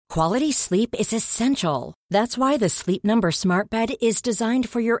Quality sleep is essential. That's why the Sleep Number Smart Bed is designed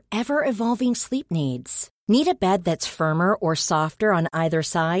for your ever-evolving sleep needs. Need a bed that's firmer or softer on either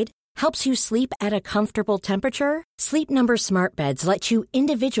side? Helps you sleep at a comfortable temperature? Sleep Number Smart Beds let you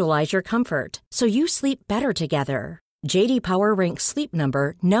individualize your comfort, so you sleep better together. J.D. Power ranks Sleep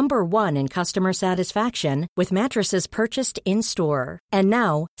Number number 1 in customer satisfaction with mattresses purchased in-store. And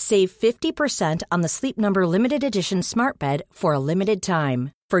now, save 50% on the Sleep Number Limited Edition Smart Bed for a limited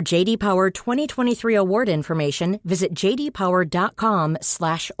time. For J.D. Power 2023 award information, visit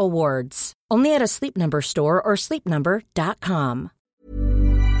jdpower.com/awards. Only at a Sleep Number store or sleepnumber.com.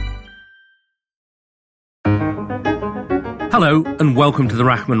 Hello and welcome to the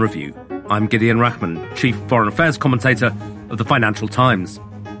Rachman Review. I'm Gideon Rachman, Chief Foreign Affairs Commentator of the Financial Times.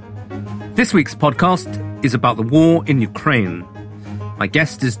 This week's podcast is about the war in Ukraine. My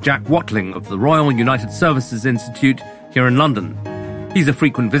guest is Jack Watling of the Royal United Services Institute here in London. He's a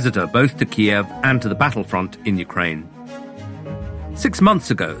frequent visitor both to Kiev and to the battlefront in Ukraine. 6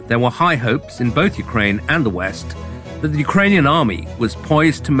 months ago, there were high hopes in both Ukraine and the West that the Ukrainian army was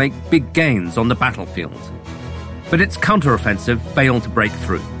poised to make big gains on the battlefield. But its counteroffensive failed to break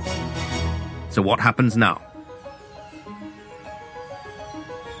through. So what happens now?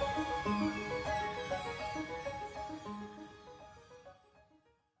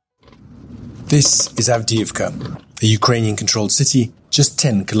 This is Avdiivka, a Ukrainian-controlled city just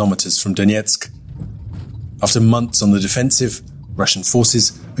 10 kilometers from Donetsk. After months on the defensive, Russian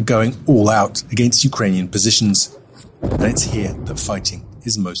forces are going all out against Ukrainian positions. And it's here that fighting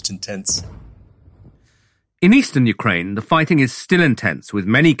is most intense. In eastern Ukraine, the fighting is still intense with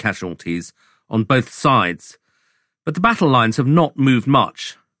many casualties on both sides. But the battle lines have not moved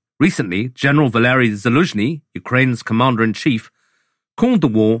much. Recently, General Valery Zaluzhny, Ukraine's commander-in-chief, called the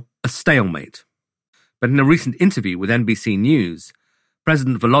war a stalemate. But in a recent interview with NBC News,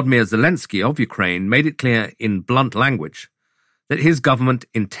 President Volodymyr Zelensky of Ukraine made it clear in blunt language that his government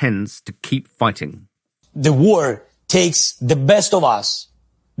intends to keep fighting. The war takes the best of us,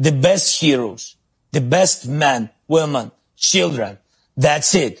 the best heroes, the best men, women, children.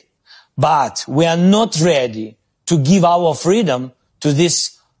 That's it. But we are not ready to give our freedom to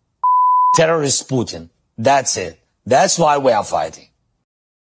this terrorist Putin. That's it. That's why we are fighting.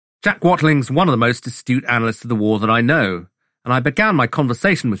 Jack Watling's one of the most astute analysts of the war that I know, and I began my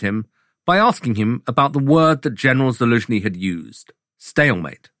conversation with him by asking him about the word that General Zaluzhny had used,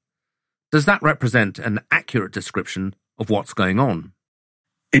 stalemate. Does that represent an accurate description of what's going on?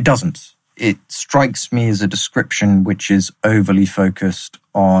 It doesn't. It strikes me as a description which is overly focused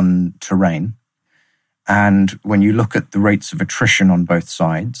on terrain. And when you look at the rates of attrition on both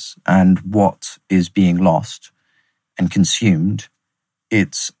sides and what is being lost and consumed,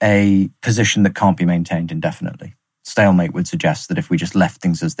 it's a position that can't be maintained indefinitely. Stalemate would suggest that if we just left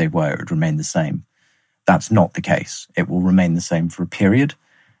things as they were, it would remain the same. That's not the case. It will remain the same for a period,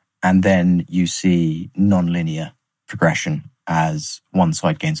 and then you see non-linear progression as one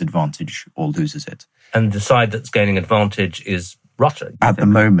side gains advantage or loses it. And the side that's gaining advantage is Russia? At the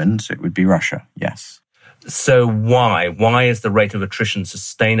moment, it would be Russia, yes. So why? Why is the rate of attrition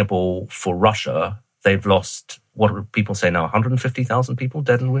sustainable for Russia? They've lost, what do people say now, 150,000 people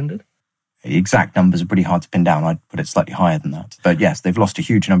dead and wounded? The exact numbers are pretty hard to pin down. I'd put it slightly higher than that. But yes, they've lost a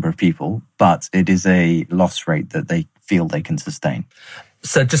huge number of people, but it is a loss rate that they feel they can sustain.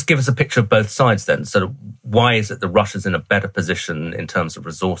 So just give us a picture of both sides then. So why is it that Russia's in a better position in terms of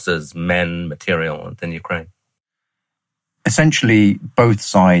resources, men, material than Ukraine? Essentially, both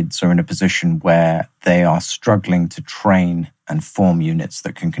sides are in a position where they are struggling to train and form units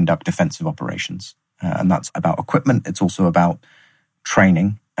that can conduct defensive operations. And that's about equipment. It's also about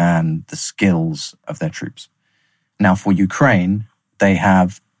training and the skills of their troops. Now, for Ukraine, they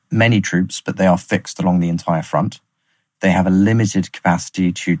have many troops, but they are fixed along the entire front. They have a limited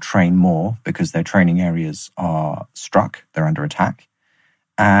capacity to train more because their training areas are struck, they're under attack,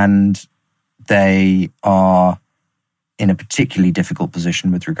 and they are in a particularly difficult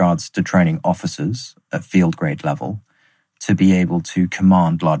position with regards to training officers at field grade level to be able to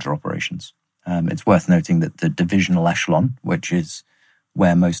command larger operations. It's worth noting that the divisional echelon, which is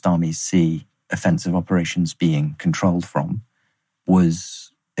where most armies see offensive operations being controlled from,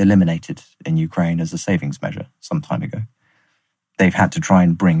 was eliminated in Ukraine as a savings measure some time ago. They've had to try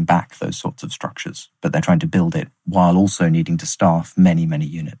and bring back those sorts of structures, but they're trying to build it while also needing to staff many, many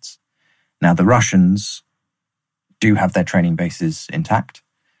units. Now, the Russians do have their training bases intact.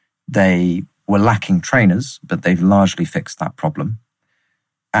 They were lacking trainers, but they've largely fixed that problem.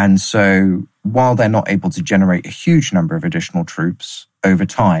 And so while they're not able to generate a huge number of additional troops, over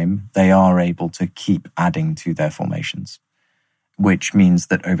time, they are able to keep adding to their formations. which means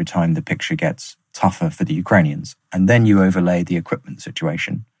that over time the picture gets tougher for the Ukrainians. And then you overlay the equipment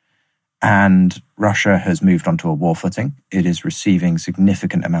situation. And Russia has moved onto a war footing. It is receiving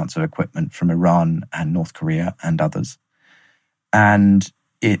significant amounts of equipment from Iran and North Korea and others. And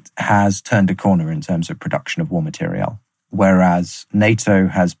it has turned a corner in terms of production of war material, whereas NATO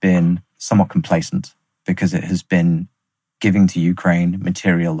has been somewhat complacent because it has been giving to Ukraine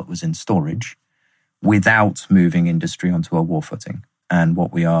material that was in storage without moving industry onto a war footing. And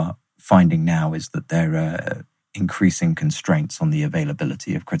what we are finding now is that there are increasing constraints on the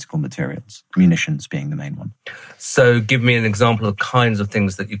availability of critical materials, munitions being the main one. So give me an example of kinds of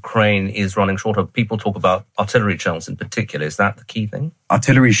things that Ukraine is running short of. People talk about artillery shells in particular. Is that the key thing?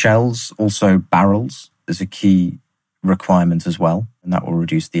 Artillery shells, also barrels, is a key requirement as well, and that will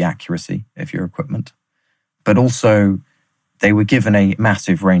reduce the accuracy of your equipment. But also, they were given a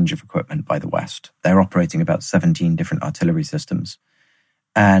massive range of equipment by the West. They're operating about 17 different artillery systems.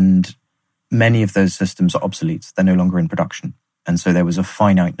 And many of those systems are obsolete. They're no longer in production. And so there was a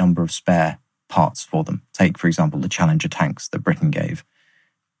finite number of spare parts for them. Take, for example, the Challenger tanks that Britain gave.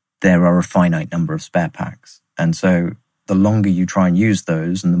 There are a finite number of spare packs. And so the longer you try and use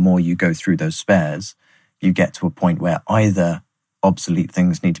those and the more you go through those spares, you get to a point where either obsolete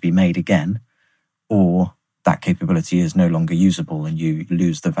things need to be made again, or that capability is no longer usable and you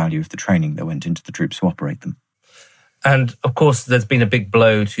lose the value of the training that went into the troops who operate them. And, of course, there's been a big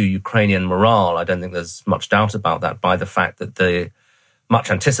blow to Ukrainian morale. I don't think there's much doubt about that, by the fact that the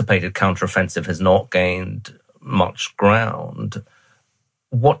much-anticipated counteroffensive has not gained much ground.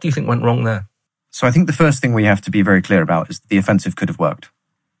 What do you think went wrong there? So I think the first thing we have to be very clear about is that the offensive could have worked.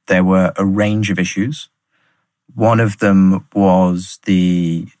 There were a range of issues. One of them was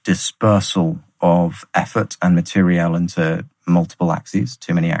the dispersal of effort and material into multiple axes,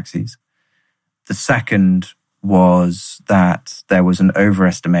 too many axes. The second was that there was an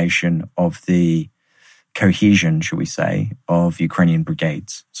overestimation of the cohesion, shall we say, of Ukrainian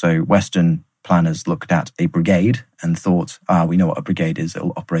brigades. So Western planners looked at a brigade and thought, we know what a brigade is,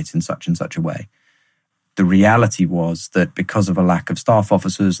 it'll operate in such and such a way. The reality was that because of a lack of staff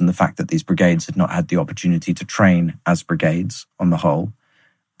officers and the fact that these brigades had not had the opportunity to train as brigades on the whole,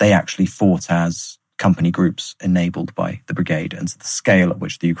 they actually fought as company groups enabled by the brigade, and so the scale at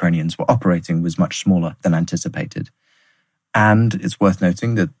which the Ukrainians were operating was much smaller than anticipated. And it's worth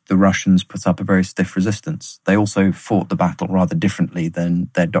noting that the Russians put up a very stiff resistance. They also fought the battle rather differently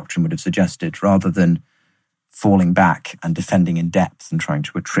than their doctrine would have suggested. Rather than falling back and defending in depth and trying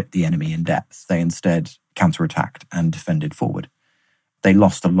to attrit the enemy in depth, they instead counterattacked and defended forward. They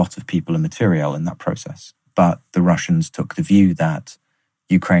lost a lot of people and material in that process, but the Russians took the view that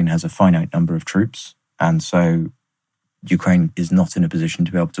Ukraine has a finite number of troops, and so Ukraine is not in a position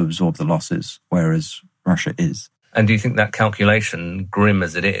to be able to absorb the losses, whereas Russia is. And do you think that calculation, grim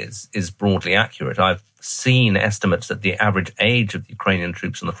as it is broadly accurate? I've seen estimates that the average age of the Ukrainian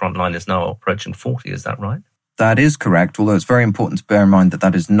troops on the front line is now approaching 40. Is that right? That is correct, although it's very important to bear in mind that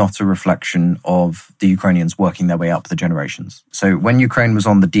that is not a reflection of the Ukrainians working their way up the generations. So when Ukraine was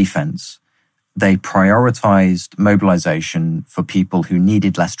on the defense, they prioritized mobilization for people who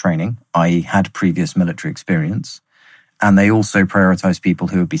needed less training, i.e. had previous military experience, and they also prioritized people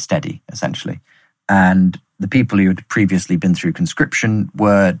who would be steady, essentially. And the people who had previously been through conscription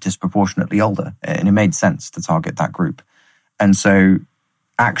were disproportionately older, and it made sense to target that group. And so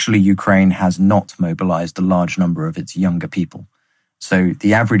actually Ukraine has not mobilized a large number of its younger people. So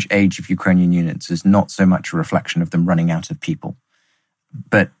the average age of Ukrainian units is not so much a reflection of them running out of people.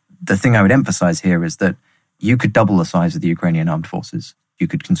 But the thing I would emphasize here is that you could double the size of the Ukrainian armed forces. You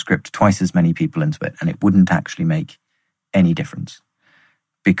could conscript twice as many people into it, and it wouldn't actually make any difference.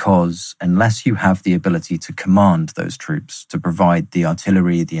 Because unless you have the ability to command those troops, to provide the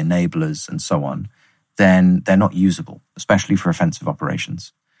artillery, the enablers, and so on, then they're not usable, especially for offensive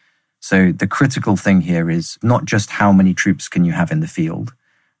operations. So the critical thing here is not just how many troops can you have in the field,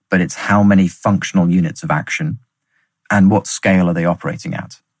 but it's how many functional units of action and what scale are they operating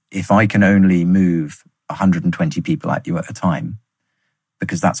at. If I can only move 120 people at you at a time,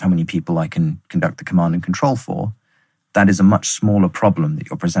 because that's how many people I can conduct the command and control for, that is a much smaller problem that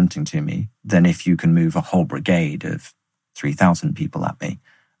you're presenting to me than if you can move a whole brigade of 3,000 people at me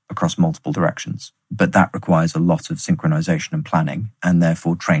across multiple directions. But that requires a lot of synchronization and planning, and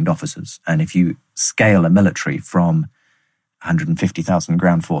therefore trained officers. And if you scale a military from 150,000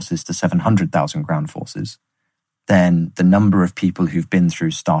 ground forces to 700,000 ground forces, then the number of people who've been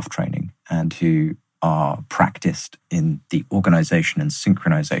through staff training and who are practiced in the organization and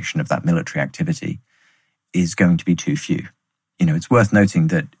synchronization of that military activity is going to be too few. You know, it's worth noting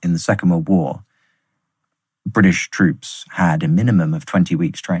that in the Second World War, British troops had a minimum of 20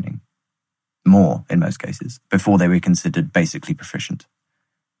 weeks training, more in most cases, before they were considered basically proficient.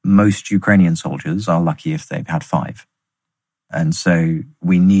 Most Ukrainian soldiers are lucky if they've had 5. And so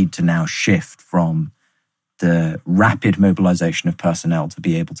we need to now shift from the rapid mobilization of personnel to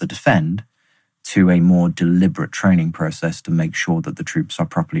be able to defend to a more deliberate training process to make sure that the troops are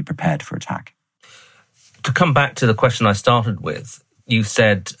properly prepared for attack. To come back to the question I started with, you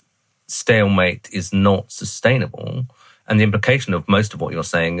said stalemate is not sustainable. And the implication of most of what you're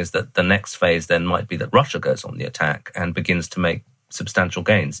saying is that the next phase then might be that Russia goes on the attack and begins to make substantial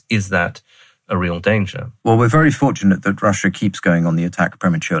gains. Is that a real danger? Well, we're very fortunate that Russia keeps going on the attack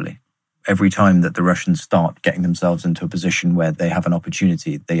prematurely. Every time that the Russians start getting themselves into a position where they have an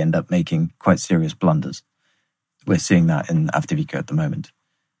opportunity, they end up making quite serious blunders. We're seeing that in Avdiivka at the moment,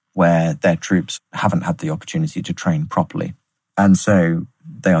 where their troops haven't had the opportunity to train properly. And so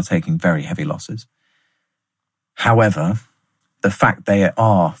they are taking very heavy losses. However, the fact they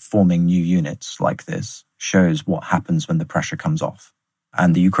are forming new units like this shows what happens when the pressure comes off.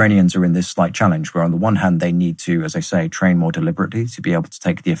 And the Ukrainians are in this slight challenge where on the one hand, they need to, as I say, train more deliberately to be able to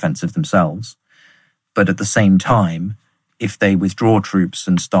take the offensive themselves. But at the same time, if they withdraw troops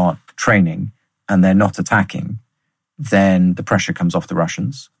and start training and they're not attacking, then the pressure comes off the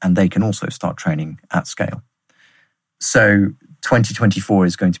Russians and they can also start training at scale. So 2024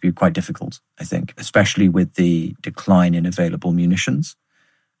 is going to be quite difficult, I think, especially with the decline in available munitions.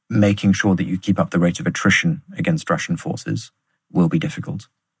 Making sure that you keep up the rate of attrition against Russian forces will be difficult.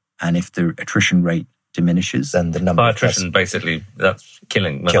 And if the attrition rate diminishes, then the number by attrition, basically, that's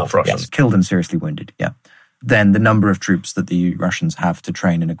killing enough Russians. Yes, killed and seriously wounded, yeah. Then the number of troops that the Russians have to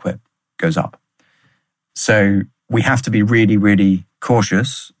train and equip goes up. So we have to be really, really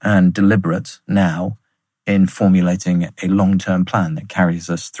cautious and deliberate now in formulating a long-term plan that carries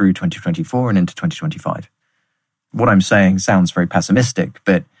us through 2024 and into 2025. What I'm saying sounds very pessimistic,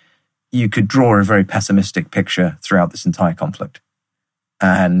 but you could draw a very pessimistic picture throughout this entire conflict.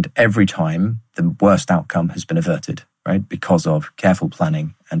 And every time, the worst outcome has been averted, right? Because of careful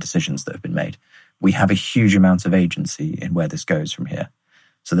planning and decisions that have been made. We have a huge amount of agency in where this goes from here.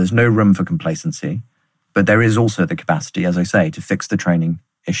 So there's no room for complacency, but there is also the capacity, as I say, to fix the training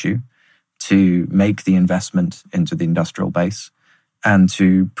issue, to make the investment into the industrial base, and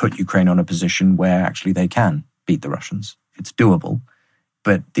to put Ukraine on a position where actually they can beat the Russians. It's doable.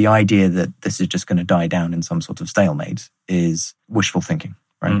 But the idea that this is just going to die down in some sort of stalemate is wishful thinking,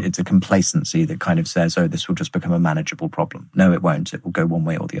 right? It's a complacency that kind of says, oh, this will just become a manageable problem. No, it won't. It will go one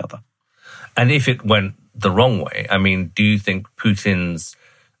way or the other. And if it went the wrong way, I mean, do you think Putin's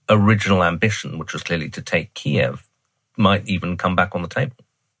original ambition, which was clearly to take Kiev, might even come back on the table?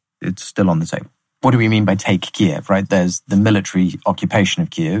 It's still on the table. What do we mean by take Kiev, right? There's the military occupation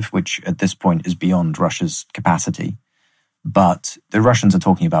of Kiev, which at this point is beyond Russia's capacity. But the Russians are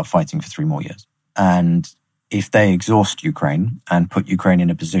talking about fighting for 3 more years. And if they exhaust Ukraine and put Ukraine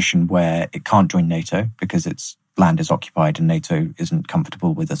in a position where it can't join NATO because its land is occupied and NATO isn't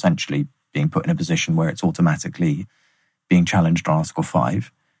comfortable with essentially being put in a position where it's automatically being challenged on Article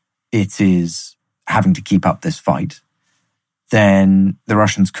 5, it is having to keep up this fight, then the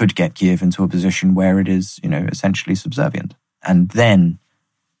Russians could get Kiev into a position where it is, essentially subservient. And then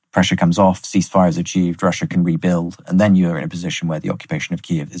pressure comes off, ceasefire is achieved, Russia can rebuild, and then you're in a position where the occupation of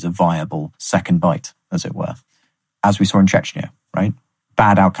Kiev is a viable second bite, as it were. As we saw in Chechnya, right?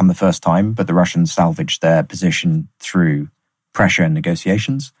 Bad outcome the first time, but the Russians salvaged their position through pressure and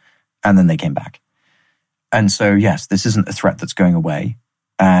negotiations, and then they came back. And so, yes, this isn't a threat that's going away,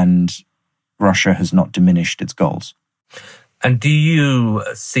 and Russia has not diminished its goals. And do you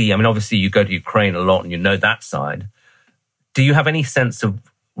see, obviously you go to Ukraine a lot and you know that side. Do you have any sense of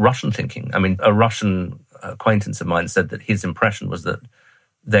Russian thinking? A Russian acquaintance of mine said that his impression was that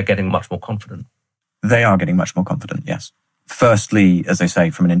they're getting much more confident. They are getting much more confident, yes. Firstly, as I say,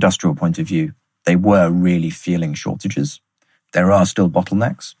 from an industrial point of view, they were really feeling shortages. There are still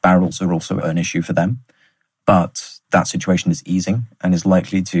bottlenecks. Barrels are also an issue for them. But that situation is easing and is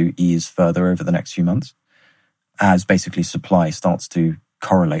likely to ease further over the next few months as basically supply starts to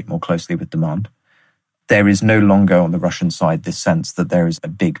correlate more closely with demand. There is no longer on the Russian side this sense that there is a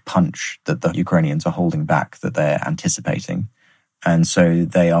big punch that the Ukrainians are holding back, that they're anticipating. And so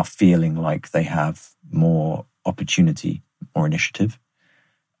they are feeling like they have more opportunity, more initiative.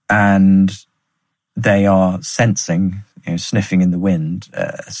 And they are sensing, sniffing in the wind,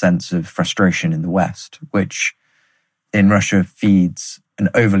 a sense of frustration in the West, which in Russia feeds an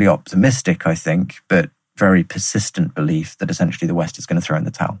overly optimistic, I think, but very persistent belief that essentially the West is going to throw in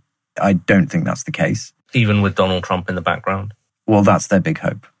the towel. I don't think that's the case. Even with Donald Trump in the background? Well, that's their big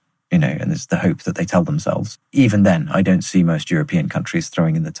hope. and it's the hope that they tell themselves. Even then, I don't see most European countries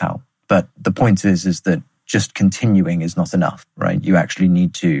throwing in the towel. But the point is that just continuing is not enough, right? You actually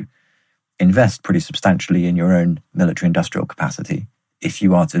need to invest pretty substantially in your own military industrial capacity if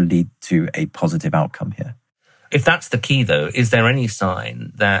you are to lead to a positive outcome here. If that's the key, though, is there any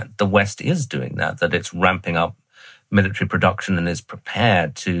sign that the West is doing that it's ramping up military production and is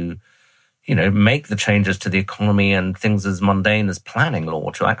prepared to, make the changes to the economy and things as mundane as planning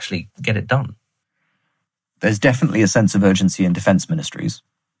law to actually get it done? There's definitely a sense of urgency in defense ministries,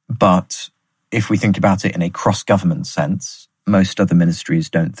 but if we think about it in a cross-government sense, most other ministries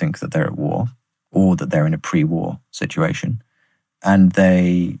don't think that they're at war or that they're in a pre-war situation, and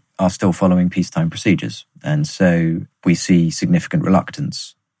they are still following peacetime procedures. And so we see significant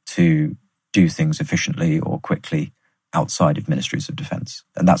reluctance to do things efficiently or quickly outside of ministries of defense.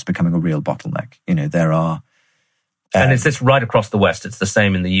 And that's becoming a real bottleneck. There are... and is this right across the West? It's the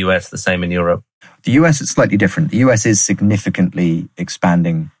same in the US, the same in Europe? The US is slightly different. The US is significantly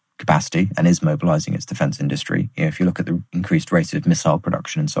expanding capacity and is mobilizing its defense industry. If you look at the increased rate of missile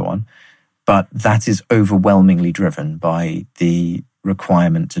production and so on. But that is overwhelmingly driven by the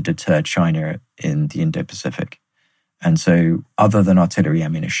requirement to deter China in the Indo-Pacific. And so other than artillery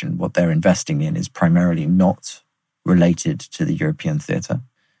ammunition, what they're investing in is primarily not related to the European theatre.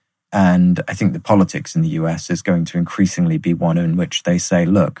 And I think the politics in the US is going to increasingly be one in which they say,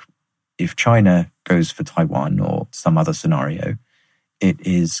 look, if China goes for Taiwan or some other scenario, it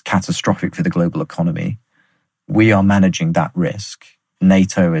is catastrophic for the global economy. We are managing that risk.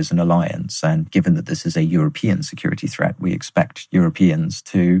 NATO is an alliance, and given that this is a European security threat, we expect Europeans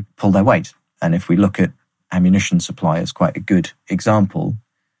to pull their weight. And if we look at ammunition supply as quite a good example,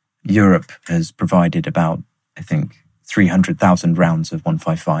 Europe has provided about, I think, 300,000 rounds of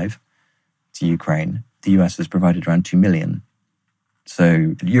 155 to Ukraine. The US has provided around 2 million.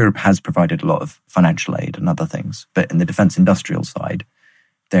 So Europe has provided a lot of financial aid and other things. But in the defense industrial side,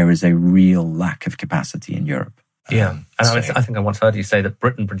 there is a real lack of capacity in Europe. Yeah. And I think I once heard you say that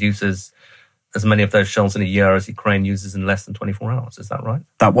Britain produces as many of those shells in a year as Ukraine uses in less than 24 hours. Is that right?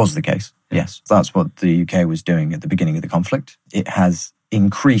 That was the case, yes. That's what the UK was doing at the beginning of the conflict. It has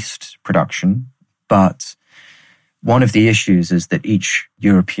increased production, but one of the issues is that each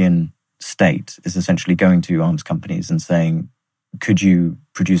European state is essentially going to arms companies and saying, could you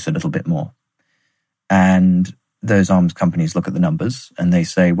produce a little bit more? And those arms companies look at the numbers and they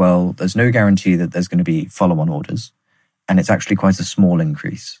say, well, there's no guarantee that there's going to be follow-on orders. And it's actually quite a small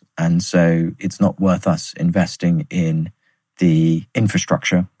increase. And so it's not worth us investing in the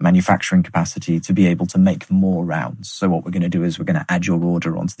infrastructure, manufacturing capacity to be able to make more rounds. So what we're going to do is we're going to add your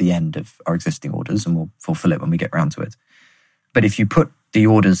order onto the end of our existing orders and we'll fulfill it when we get around to it. But if you put the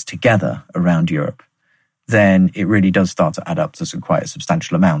orders together around Europe, then it really does start to add up to quite a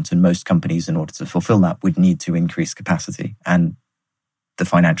substantial amount. And most companies, in order to fulfill that, would need to increase capacity. And the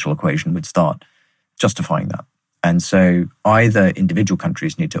financial equation would start justifying that. And so either individual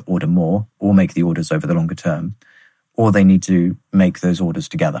countries need to order more or make the orders over the longer term, or they need to make those orders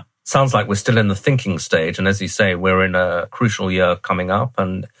together. Sounds like we're still in the thinking stage. And as you say, we're in a crucial year coming up.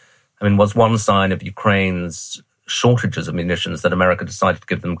 And was one sign of Ukraine's shortages of munitions that America decided to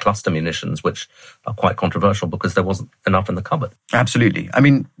give them cluster munitions, which are quite controversial because there wasn't enough in the cupboard. Absolutely.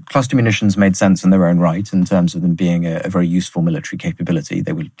 Cluster munitions made sense in their own right in terms of them being a very useful military capability.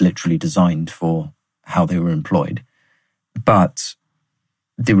 They were literally designed for how they were employed. But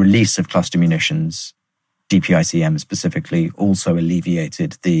the release of cluster munitions, DPICM specifically, also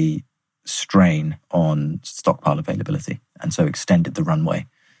alleviated the strain on stockpile availability and so extended the runway,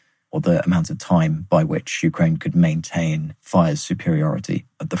 or the amount of time by which Ukraine could maintain fire's superiority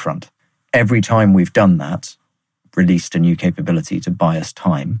at the front. Every time we've done that, released a new capability to buy us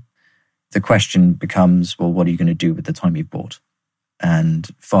time, the question becomes, well, what are you going to do with the time you've bought? And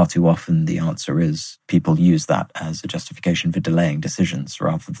far too often the answer is people use that as a justification for delaying decisions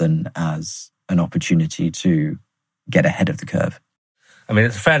rather than as an opportunity to get ahead of the curve.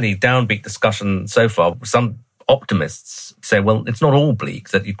 It's a fairly downbeat discussion so far. Some optimists say, well, it's not all bleak,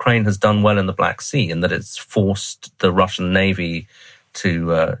 that Ukraine has done well in the Black Sea and that it's forced the Russian Navy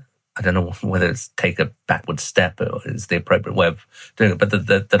to, I don't know whether it's take a backward step or is the appropriate way of doing it, but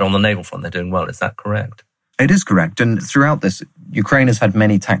that on the naval front they're doing well. Is that correct? It is correct. And throughout this, Ukraine has had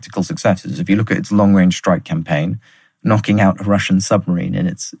many tactical successes. If you look at its long-range strike campaign, knocking out a Russian submarine in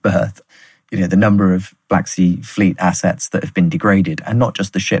its berth, the number of Black Sea Fleet assets that have been degraded, and not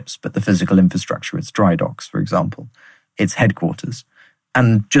just the ships, but the physical infrastructure, its dry docks, for example, its headquarters,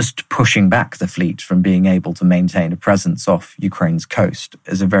 and just pushing back the fleet from being able to maintain a presence off Ukraine's coast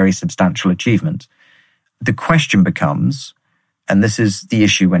is a very substantial achievement. The question becomes, And this is the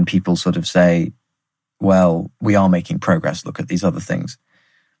issue when people sort of say, well, we are making progress, look at these other things.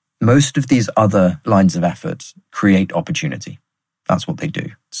 Most of these other lines of effort create opportunity. That's what they do.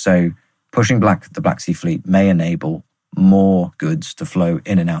 So pushing the Black Sea Fleet may enable more goods to flow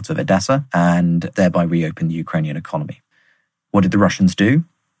in and out of Odessa and thereby reopen the Ukrainian economy. What did the Russians do?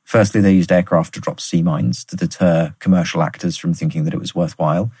 Firstly, they used aircraft to drop sea mines to deter commercial actors from thinking that it was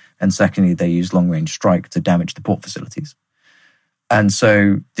worthwhile. And secondly, they used long-range strike to damage the port facilities. And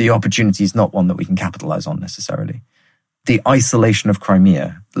so the opportunity is not one that we can capitalize on necessarily. The isolation of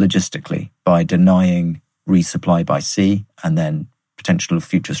Crimea logistically by denying resupply by sea and then potential of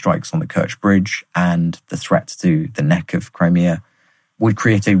future strikes on the Kerch Bridge and the threat to the neck of Crimea would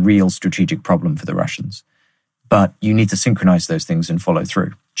create a real strategic problem for the Russians. But you need to synchronize those things and follow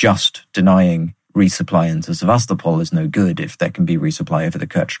through. Just denying resupply into Sevastopol is no good if there can be resupply over the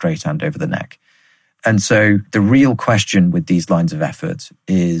Kerch Strait and over the neck. And so the real question with these lines of effort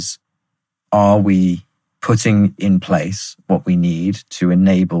is, are we putting in place what we need to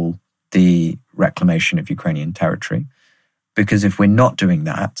enable the reclamation of Ukrainian territory? Because if we're not doing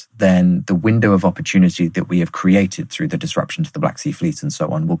that, then the window of opportunity that we have created through the disruption to the Black Sea Fleet and so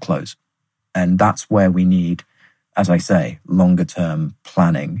on will close. And that's where we need, as I say, longer term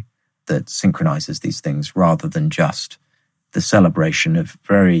planning that synchronizes these things rather than just the celebration of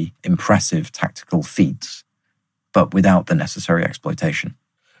very impressive tactical feats, but without the necessary exploitation.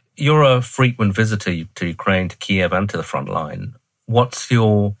 You're a frequent visitor to Ukraine, to Kiev and to the front line. What's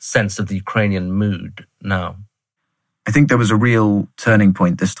your sense of the Ukrainian mood now? I think there was a real turning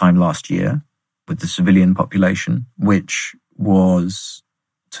point this time last year with the civilian population, which was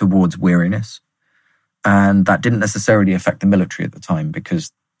towards weariness. And that didn't necessarily affect the military at the time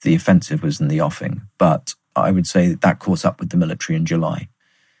because the offensive was in the offing. But I would say that caught up with the military in July.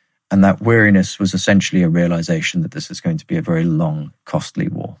 And that weariness was essentially a realization that this is going to be a very long, costly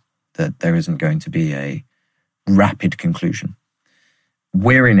war, that there isn't going to be a rapid conclusion.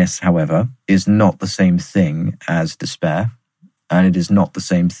 Weariness, however, is not the same thing as despair, and it is not the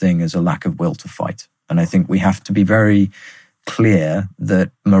same thing as a lack of will to fight. And I think we have to be very clear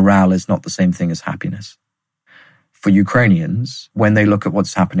that morale is not the same thing as happiness. For Ukrainians, when they look at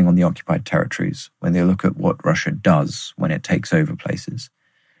what's happening on the occupied territories, when they look at what Russia does when it takes over places,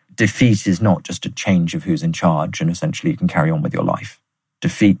 defeat is not just a change of who's in charge and essentially you can carry on with your life.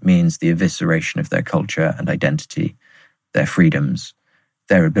 Defeat means the evisceration of their culture and identity, their freedoms,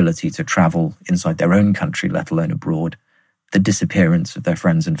 their ability to travel inside their own country, let alone abroad, the disappearance of their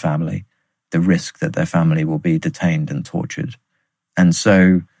friends and family, the risk that their family will be detained and tortured. And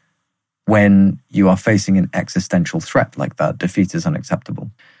so when you are facing an existential threat like that, defeat is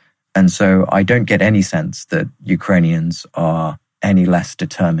unacceptable. And so I don't get any sense that Ukrainians are any less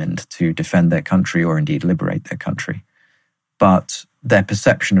determined to defend their country or indeed liberate their country. But their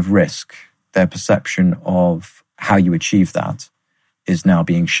perception of risk, their perception of how you achieve that is now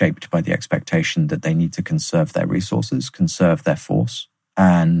being shaped by the expectation that they need to conserve their resources, conserve their force,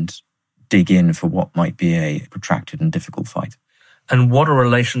 and dig in for what might be a protracted and difficult fight. And what are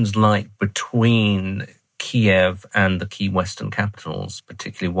relations like between Kiev and the key Western capitals,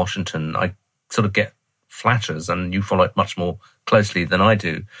 particularly Washington? I sort of get flashes, and you follow it much more closely than I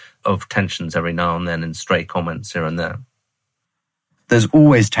do, of tensions every now and then in stray comments here and there. There's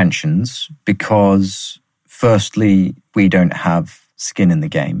always tensions because, firstly, we don't have skin in the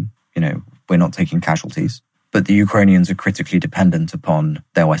game. We're not taking casualties. But the Ukrainians are critically dependent upon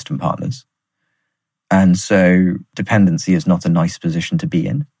their Western partners. And so dependency is not a nice position to be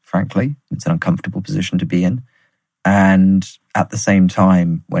in, frankly. It's an uncomfortable position to be in. And at the same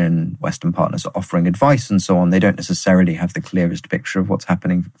time, when Western partners are offering advice and so on, they don't necessarily have the clearest picture of what's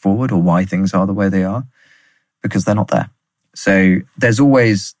happening forward or why things are the way they are, because they're not there. So there's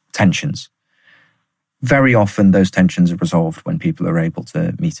always tensions. Very often those tensions are resolved when people are able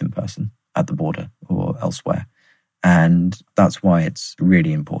to meet in person at the border or elsewhere. And that's why it's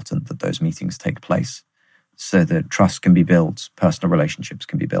really important that those meetings take place so that trust can be built, personal relationships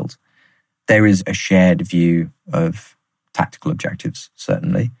can be built. There is a shared view of tactical objectives,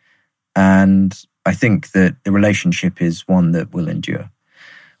 certainly. And I think that the relationship is one that will endure.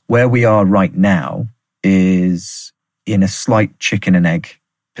 Where we are right now is in a slight chicken and egg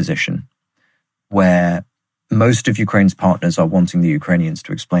position where most of Ukraine's partners are wanting the Ukrainians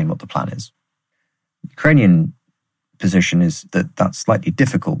to explain what the plan is. Ukrainian position is that that's slightly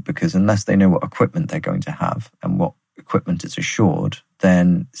difficult because unless they know what equipment they're going to have and what equipment is assured,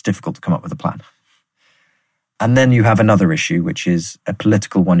 then it's difficult to come up with a plan. And then you have another issue, which is a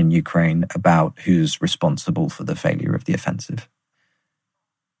political one in Ukraine about who's responsible for the failure of the offensive.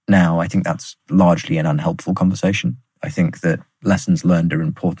 Now, I think that's largely an unhelpful conversation. I think that lessons learned are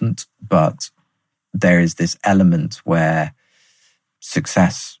important, but there is this element where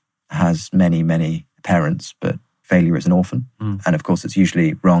success has many, many parents, but failure is an orphan. And of course, it's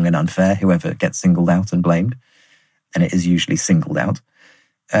usually wrong and unfair, whoever gets singled out and blamed. And it is usually singled out.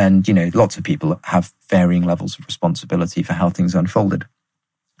 And, lots of people have varying levels of responsibility for how things unfolded.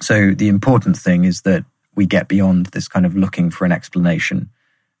 So the important thing is that we get beyond this kind of looking for an explanation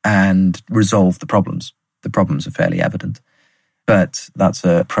and resolve the problems. The problems are fairly evident. But that's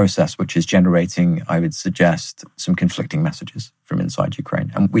a process which is generating, I would suggest, some conflicting messages from inside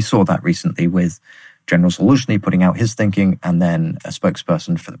Ukraine. And we saw that recently with General Zaluzhny putting out his thinking, and then a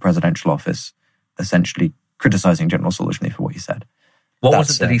spokesperson for the presidential office essentially criticizing General Zaluzhny for what he said. What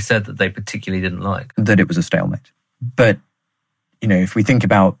was it that he said that they particularly didn't like? That it was a stalemate. But, if we think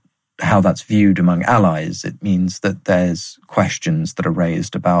about how that's viewed among allies, it means that there's questions that are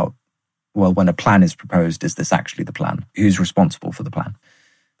raised about, well, when a plan is proposed, is this actually the plan? Who's responsible for the plan?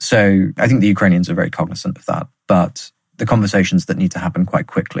 So I think the Ukrainians are very cognizant of that. But the conversations that need to happen quite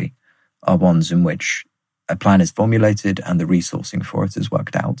quickly are ones in which a plan is formulated and the resourcing for it is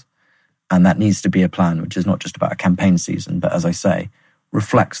worked out. And that needs to be a plan which is not just about a campaign season, but as I say,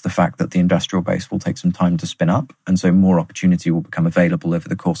 reflects the fact that the industrial base will take some time to spin up. And so more opportunity will become available over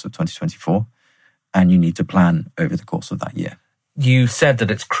the course of 2024. And you need to plan over the course of that year. You said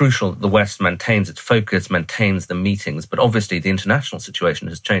that it's crucial that the West maintains its focus, maintains the meetings, but obviously the international situation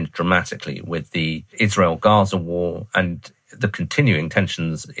has changed dramatically with the Israel-Gaza war and the continuing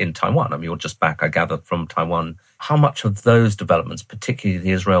tensions in Taiwan. I mean, you're just back, I gather, from Taiwan. How much of those developments, particularly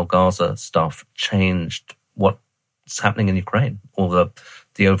the Israel-Gaza stuff, changed what's happening in Ukraine or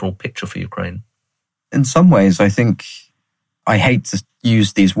the overall picture for Ukraine? In some ways, I think I hate to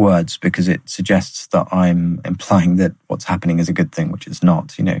use these words because it suggests that I'm implying that what's happening is a good thing, which it's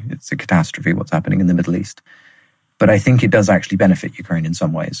not. It's a catastrophe what's happening in the Middle East. But I think it does actually benefit Ukraine in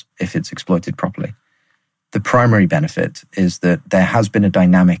some ways if it's exploited properly. The primary benefit is that there has been a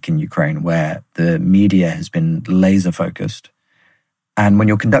dynamic in Ukraine where the media has been laser focused. And when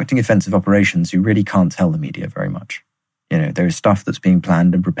you're conducting offensive operations, you really can't tell the media very much. There is stuff that's being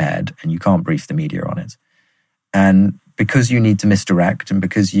planned and prepared and you can't brief the media on it. And because you need to misdirect and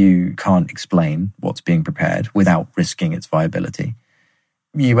because you can't explain what's being prepared without risking its viability,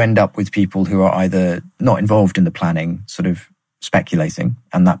 you end up with people who are either not involved in the planning, sort of speculating,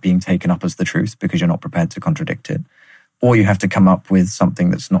 and that being taken up as the truth because you're not prepared to contradict it, or you have to come up with something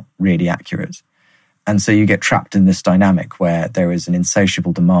that's not really accurate. And so you get trapped in this dynamic where there is an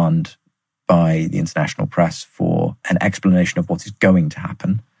insatiable demand by the international press for an explanation of what is going to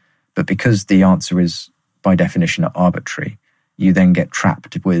happen. But because the answer is by definition arbitrary, you then get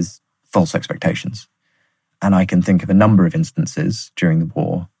trapped with false expectations. And I can think of a number of instances during the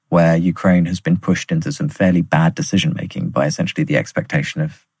war where Ukraine has been pushed into some fairly bad decision-making by essentially the expectation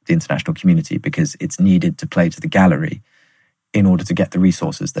of the international community because it's needed to play to the gallery in order to get the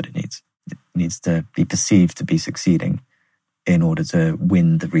resources that it needs. It needs to be perceived to be succeeding in order to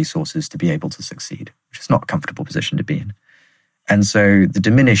win the resources to be able to succeed, which is not a comfortable position to be in. And so the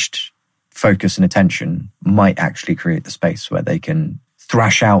diminished focus and attention might actually create the space where they can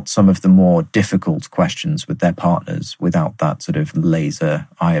thrash out some of the more difficult questions with their partners without that sort of laser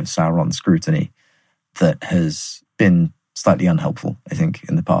eye of Sauron scrutiny that has been slightly unhelpful, I think,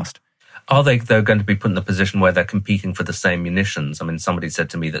 in the past. Are they, though, going to be put in the position where they're competing for the same munitions? I mean, somebody said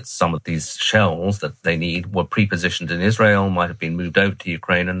to me that some of these shells that they need were pre-positioned in Israel, might have been moved over to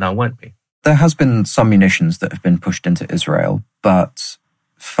Ukraine, and now won't be. There has been some munitions that have been pushed into Israel, but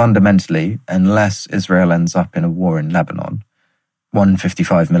fundamentally, unless Israel ends up in a war in Lebanon,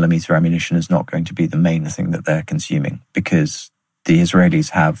 155mm ammunition is not going to be the main thing that they're consuming because the Israelis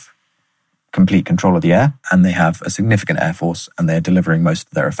have complete control of the air and they have a significant air force and they're delivering most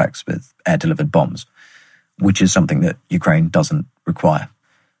of their effects with air-delivered bombs, which is something that Ukraine doesn't require.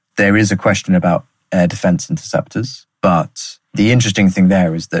 There is a question about air defense interceptors, but the interesting thing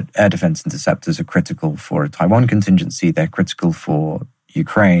there is that air defense interceptors are critical for a Taiwan contingency, they're critical for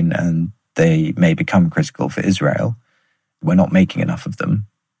Ukraine, and they may become critical for Israel. We're not making enough of them.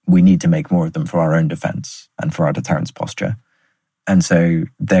 We need to make more of them for our own defense and for our deterrence posture. And so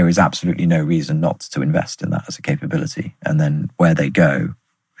there is absolutely no reason not to invest in that as a capability. And then where they go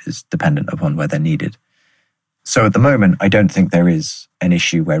is dependent upon where they're needed. So at the moment, I don't think there is an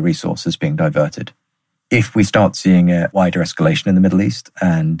issue where resource is being diverted. If we start seeing a wider escalation in the Middle East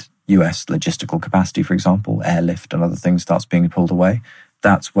and US logistical capacity, for example, airlift and other things starts being pulled away,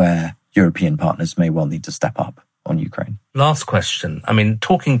 that's where European partners may well need to step up on Ukraine. Last question. I mean,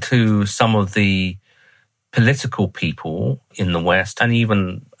 talking to some of the political people in the West and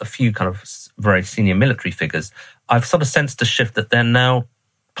even a few kind of very senior military figures, I've sort of sensed a shift that they're now,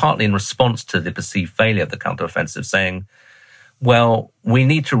 partly in response to the perceived failure of the counteroffensive, saying, well, we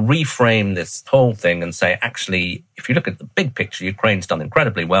need to reframe this whole thing and say, actually, if you look at the big picture, Ukraine's done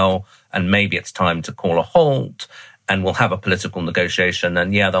incredibly well, and maybe it's time to call a halt, and we'll have a political negotiation,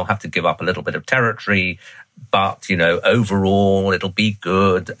 and yeah, they'll have to give up a little bit of territory, but, overall, it'll be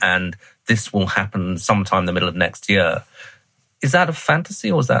good, and this will happen sometime in the middle of next year. Is that a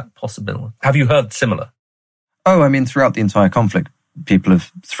fantasy, or is that possible? Have you heard similar? Oh, I mean, throughout the entire conflict, people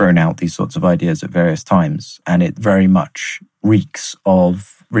have thrown out these sorts of ideas at various times, and it very much reeks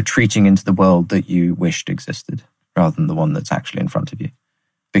of retreating into the world that you wished existed rather than the one that's actually in front of you.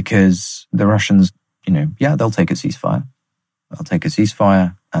 Because the Russians, they'll take a ceasefire. They'll take a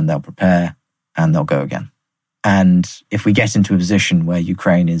ceasefire and they'll prepare and they'll go again. And if we get into a position where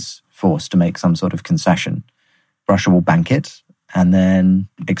Ukraine is forced to make some sort of concession, Russia will bank it and then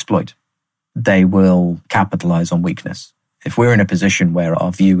exploit. They will capitalize on weakness. If we're in a position where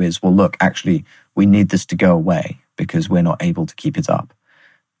our view is, well, look, actually, we need this to go away because we're not able to keep it up,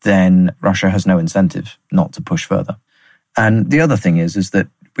 then Russia has no incentive not to push further. And the other thing is that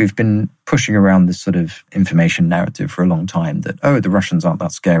we've been pushing around this sort of information narrative for a long time that, the Russians aren't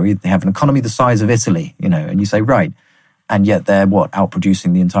that scary. They have an economy the size of Italy, and you say, right. And yet they're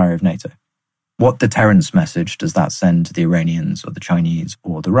outproducing the entire of NATO. What deterrence message does that send to the Iranians or the Chinese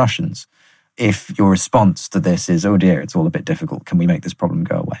or the Russians? If your response to this is, oh dear, it's all a bit difficult, can we make this problem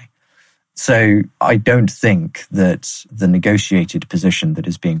go away? So I don't think that the negotiated position that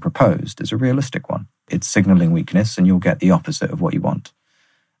is being proposed is a realistic one. It's signaling weakness and you'll get the opposite of what you want.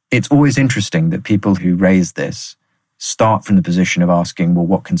 It's always interesting that people who raise this start from the position of asking, well,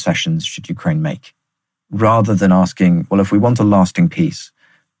 what concessions should Ukraine make? Rather than asking, well, if we want a lasting peace,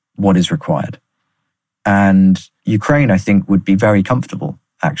 what is required? And Ukraine, I think, would be very comfortable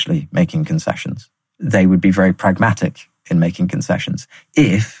actually making concessions. They would be very pragmatic in making concessions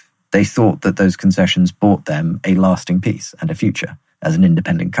if they thought that those concessions bought them a lasting peace and a future as an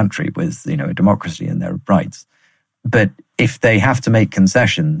independent country with, a democracy and their rights. But if they have to make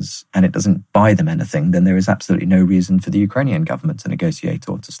concessions and it doesn't buy them anything, then there is absolutely no reason for the Ukrainian government to negotiate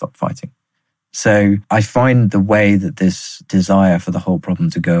or to stop fighting. So I find the way that this desire for the whole problem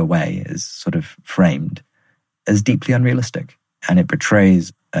to go away is sort of framed as deeply unrealistic. And it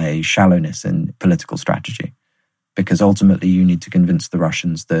betrays a shallowness in political strategy. Because ultimately you need to convince the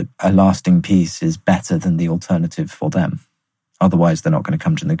Russians that a lasting peace is better than the alternative for them. Otherwise, they're not going to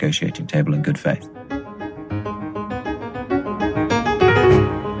come to the negotiating table in good faith.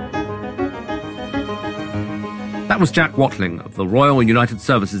 That was Jack Watling of the Royal United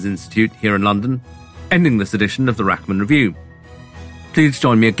Services Institute here in London, ending this edition of the Rachman Review. Please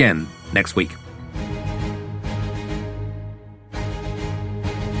join me again next week.